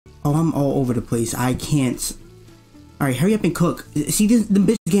Oh, I'm all over the place. I can't. Alright, hurry up and cook. See, the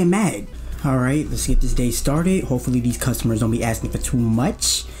bitch is getting mad. Alright, let's get this day started. Hopefully these customers don't be asking for too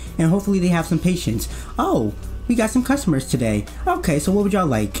much. And hopefully they have some patience. Oh, we got some customers today. Okay, so what would y'all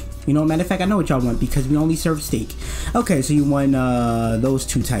like? You know, matter of fact, I know what y'all want because we only serve steak. Okay, so you want those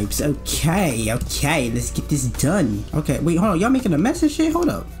two types. Okay, let's get this done. Okay, wait, hold on. Y'all making a mess of shit? Hold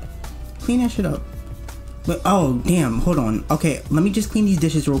up. Clean that shit up. But oh damn, hold on. Okay, let me just clean these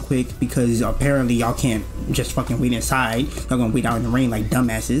dishes real quick because apparently y'all can't just fucking wait inside. Y'all gonna wait out in the rain like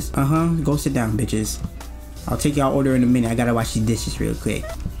dumbasses. Go sit down, bitches. I'll take y'all order in a minute. I gotta wash these dishes real quick.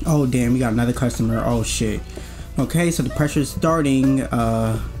 Oh damn, we got another customer. Oh shit. Okay, so the pressure's starting.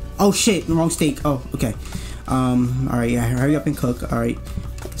 Oh shit, wrong steak. Oh, okay. Alright, yeah, hurry up and cook. Alright,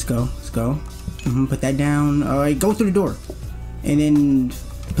 let's go. Put that down. Alright, go through the door. And then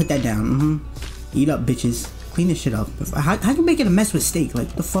put that down. Eat up, bitches. Clean this shit up. How you making a mess with steak? Like,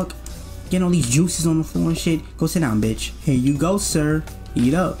 what the fuck? Getting all these juices on the floor and shit. Go sit down, bitch. Here you go, sir.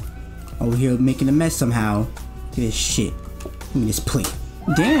 Eat up. Over here making a mess somehow. Look at this shit. Give me this plate.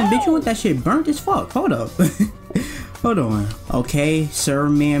 Damn, bitch, you want that shit burnt as fuck. Hold up. Hold on. Okay, sir,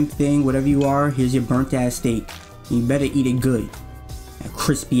 ma'am, thing, whatever you are. Here's your burnt ass steak. You better eat it good. That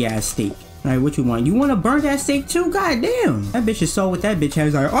crispy ass steak. Alright, what you want? You want a burnt ass steak too? God damn. That bitch is so what that bitch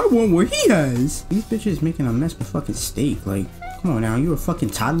has. Like, I want what he has. These bitches making a mess with fucking steak. Like, come on now. You a fucking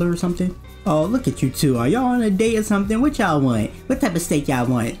toddler or something? Oh, look at you two. Are y'all on a date or something? What y'all want? What type of steak y'all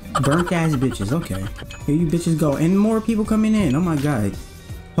want? Burnt ass bitches. Okay. Here you bitches go. And more people coming in. Oh my god.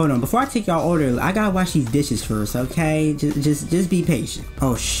 Hold on. Before I take y'all order, I gotta wash these dishes first, okay? Just be patient.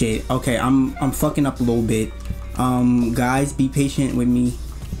 Oh shit. Okay, I'm fucking up a little bit. Guys, be patient with me.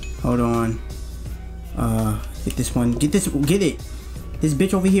 Hold on. Get this one. Get it. This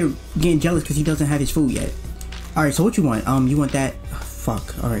bitch over here getting jealous because he doesn't have his food yet. Alright, so what you want? You want that?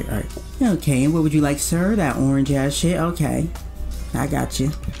 Fuck. Alright. Okay, and what would you like, sir? That orange ass shit? Okay. I got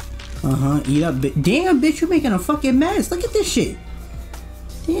you. Eat up. Damn, bitch, you're making a fucking mess. Look at this shit.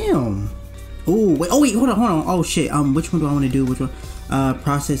 Damn. Oh, wait, hold on. Oh shit. Which one do I want to do? Which one?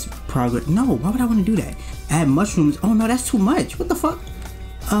 Process progress. No, why would I want to do that? Add mushrooms. Oh no, that's too much. What the fuck?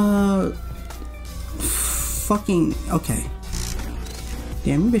 Fucking okay.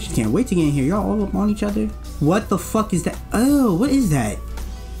 Damn, you bitches can't wait to get in here. Y'all all up on each other. What the fuck is that? Oh, what is that?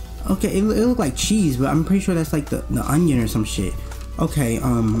 Okay, it looked like cheese, but I'm pretty sure that's like the onion or some shit. Okay,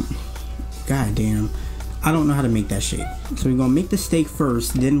 god damn. I don't know how to make that shit. So we're gonna make the steak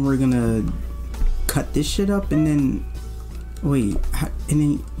first, then we're gonna cut this shit up, and then wait,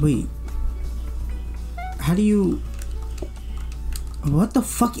 how do you? What the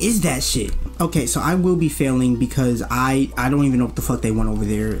fuck is that shit? Okay, so I will be failing because I don't even know what the fuck they want over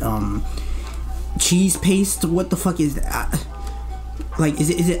there. Cheese paste? What the fuck is that? Like, is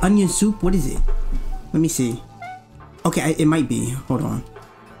it onion soup? What is it? Let me see. Okay, it might be. Hold on.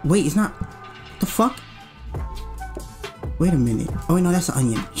 Wait, it's not. What the fuck? Wait a minute. Oh wait, no, that's an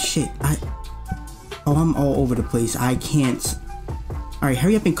onion. Shit. I'm all over the place. I can't. Alright,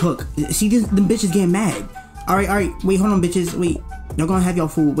 hurry up and cook. See, the bitch is getting mad. Alright. Wait, hold on, bitches. Wait. Y'all gonna have y'all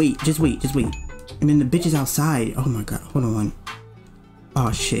food. Wait, just wait. And then the bitch is outside. Oh my god. Hold on.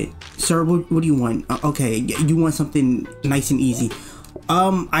 Oh shit. Sir, what do you want? Okay, you want something nice and easy.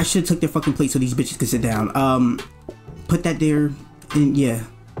 I should have took their fucking plate so these bitches could sit down. Put that there. And yeah.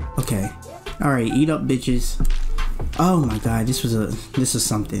 Okay. Alright, eat up, bitches. Oh my god, this is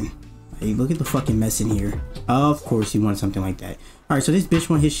something. Hey, look at the fucking mess in here. Of course you want something like that. Alright, so this bitch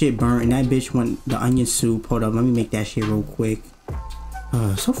want his shit burnt and that bitch want the onion soup. Hold up, let me make that shit real quick.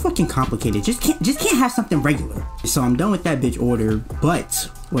 So fucking complicated. Just can't have something regular. So I'm done with that bitch order, but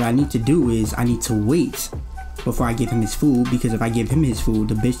what I need to do is I need to wait before I give him his food, because if I give him his food,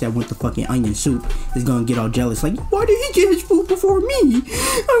 the bitch that wants the fucking onion soup is gonna get all jealous. Like, why did he get his food before me?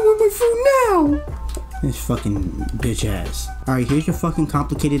 I want my food now. This fucking bitch ass. Alright, here's your fucking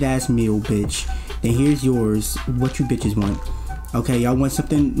complicated ass meal, bitch. Then here's yours. What you bitches want? Okay, y'all want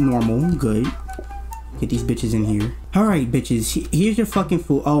something normal. Good. Get these bitches in here. Alright, bitches. Here's your fucking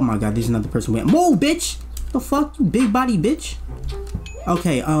food. Oh my god, there's another person. Move, bitch! The fuck, you big body bitch?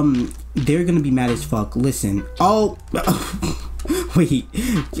 Okay, they're gonna be mad as fuck. Listen. Oh! Wait.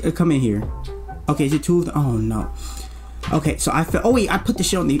 Come in here. Okay, is it two of them? Oh no. Okay, so I feel. Oh wait, I put the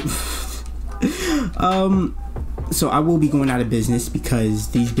shit on the. So I will be going out of business because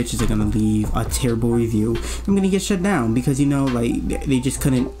these bitches are gonna leave a terrible review. I'm gonna get shut down because, you know, like, they just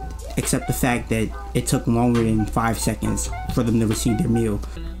couldn't accept the fact that it took longer than 5 seconds for them to receive their meal.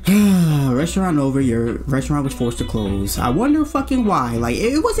 Restaurant over, your restaurant was forced to close. I wonder fucking why. Like,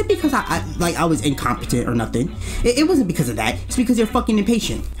 it wasn't because I was incompetent or nothing. It wasn't because of that. It's because you're fucking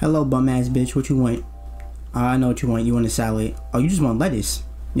impatient. Hello, bum ass bitch, what you want? I know what you want. You want a salad. Oh, you just want lettuce.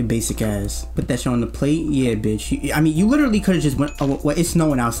 You basic ass. Put that shit on the plate. Yeah, bitch. I mean, you literally could have just went. Oh, well, it's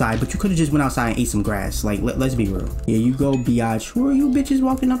snowing outside, but you could have just went outside and ate some grass. Like, let's be real. Yeah, you go, biatch. Who are you bitches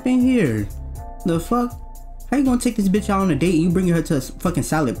walking up in here? The fuck? How you gonna take this bitch out on a date and you bring her to a fucking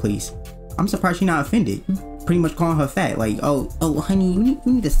salad place? I'm surprised she's not offended. Pretty much calling her fat. Like, oh, honey, you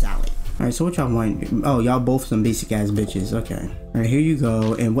need a salad. Alright, so what y'all want? Oh, y'all both some basic ass bitches. Okay. Alright, here you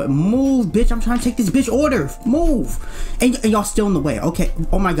go. And what? Move, bitch. I'm trying to take this bitch order. Move. And y'all still in the way. Okay.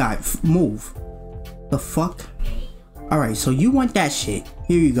 Oh my god. Move. The fuck? Alright, so you want that shit.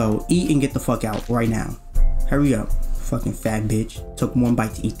 Here you go. Eat and get the fuck out right now. Hurry up. Fucking fat bitch. Took one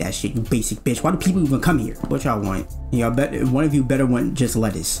bite to eat that shit, you basic bitch. Why do people even come here? What y'all want? Y'all bet one of you better want just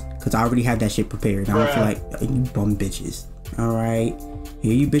lettuce. Cause I already have that shit prepared. I don't feel like you bum bitches. Alright.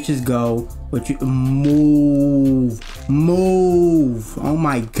 Here you bitches go. But you move. Oh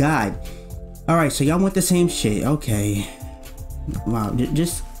my god. Alright, so y'all want the same shit. Okay. Wow,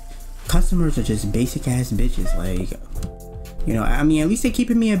 just customers are just basic ass bitches. Like, you know, I mean, at least they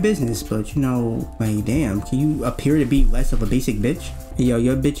keeping me in business, but you know, like, damn, can you appear to be less of a basic bitch? Hey, yo,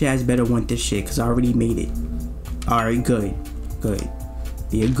 your bitch ass better want this shit, cause I already made it. Alright, good.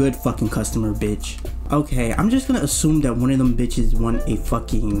 Be a good fucking customer, bitch. Okay, I'm just gonna assume that one of them bitches want a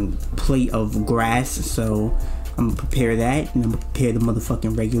fucking plate of grass, so I'm gonna prepare that, and I'm gonna prepare the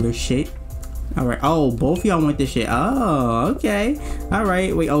motherfucking regular shit. Alright, oh, both y'all want this shit. Oh, okay.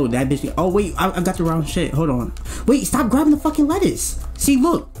 Alright, wait, oh, that bitch. Oh, wait, I got the wrong shit. Hold on. Wait, stop grabbing the fucking lettuce. See,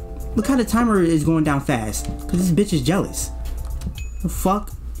 look how the timer is going down fast, because this bitch is jealous. The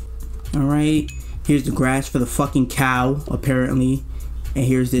fuck? Alright, here's the grass for the fucking cow, apparently. And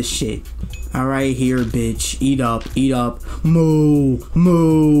here's this shit. Alright, here, bitch. Eat up. Moo.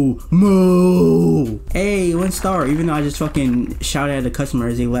 Hey, 1 star. Even though I just fucking shouted at the customer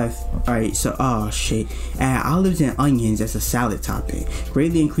as they left. Alright, so, oh shit. Add olives and onions as a salad topping.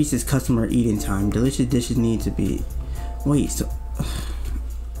 Greatly increases customer eating time. Delicious dishes need to be. Wait, so.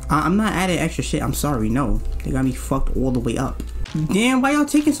 I'm not adding extra shit. I'm sorry. No. They got me fucked all the way up. Damn, why y'all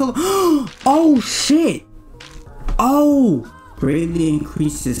taking so long? Oh shit. Oh. Greatly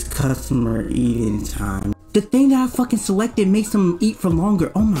increases customer eating time. The thing that I fucking selected makes them eat for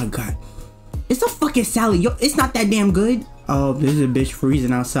longer. Oh my god. It's a fucking salad. Yo, it's not that damn good. Oh, this is a bitch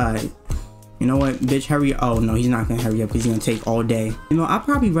freezing outside. You know what, bitch, hurry up. Oh no, he's not gonna hurry up because he's gonna take all day. You know, I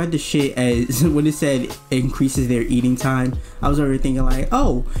probably read the shit as when it said increases their eating time. I was already thinking like,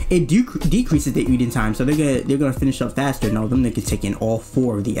 oh, it decreases their eating time, so they're gonna finish up faster. No, them niggas taking all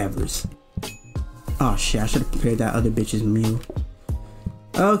 4 of the evers. Oh shit, I should have prepared that other bitch's meal.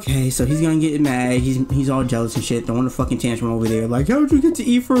 Okay, so he's gonna get mad. He's all jealous and shit. Throwing a fucking tantrum over there. Like, how would you get to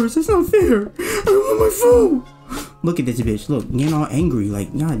eat first? That's not fair. I don't want my food. Look at this bitch. Look, getting all angry.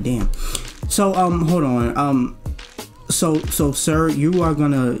 Like, god damn. So, hold on. So sir, you're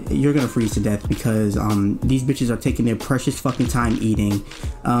gonna freeze to death because these bitches are taking their precious fucking time eating.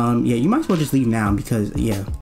 Yeah, you might as well just leave now because yeah,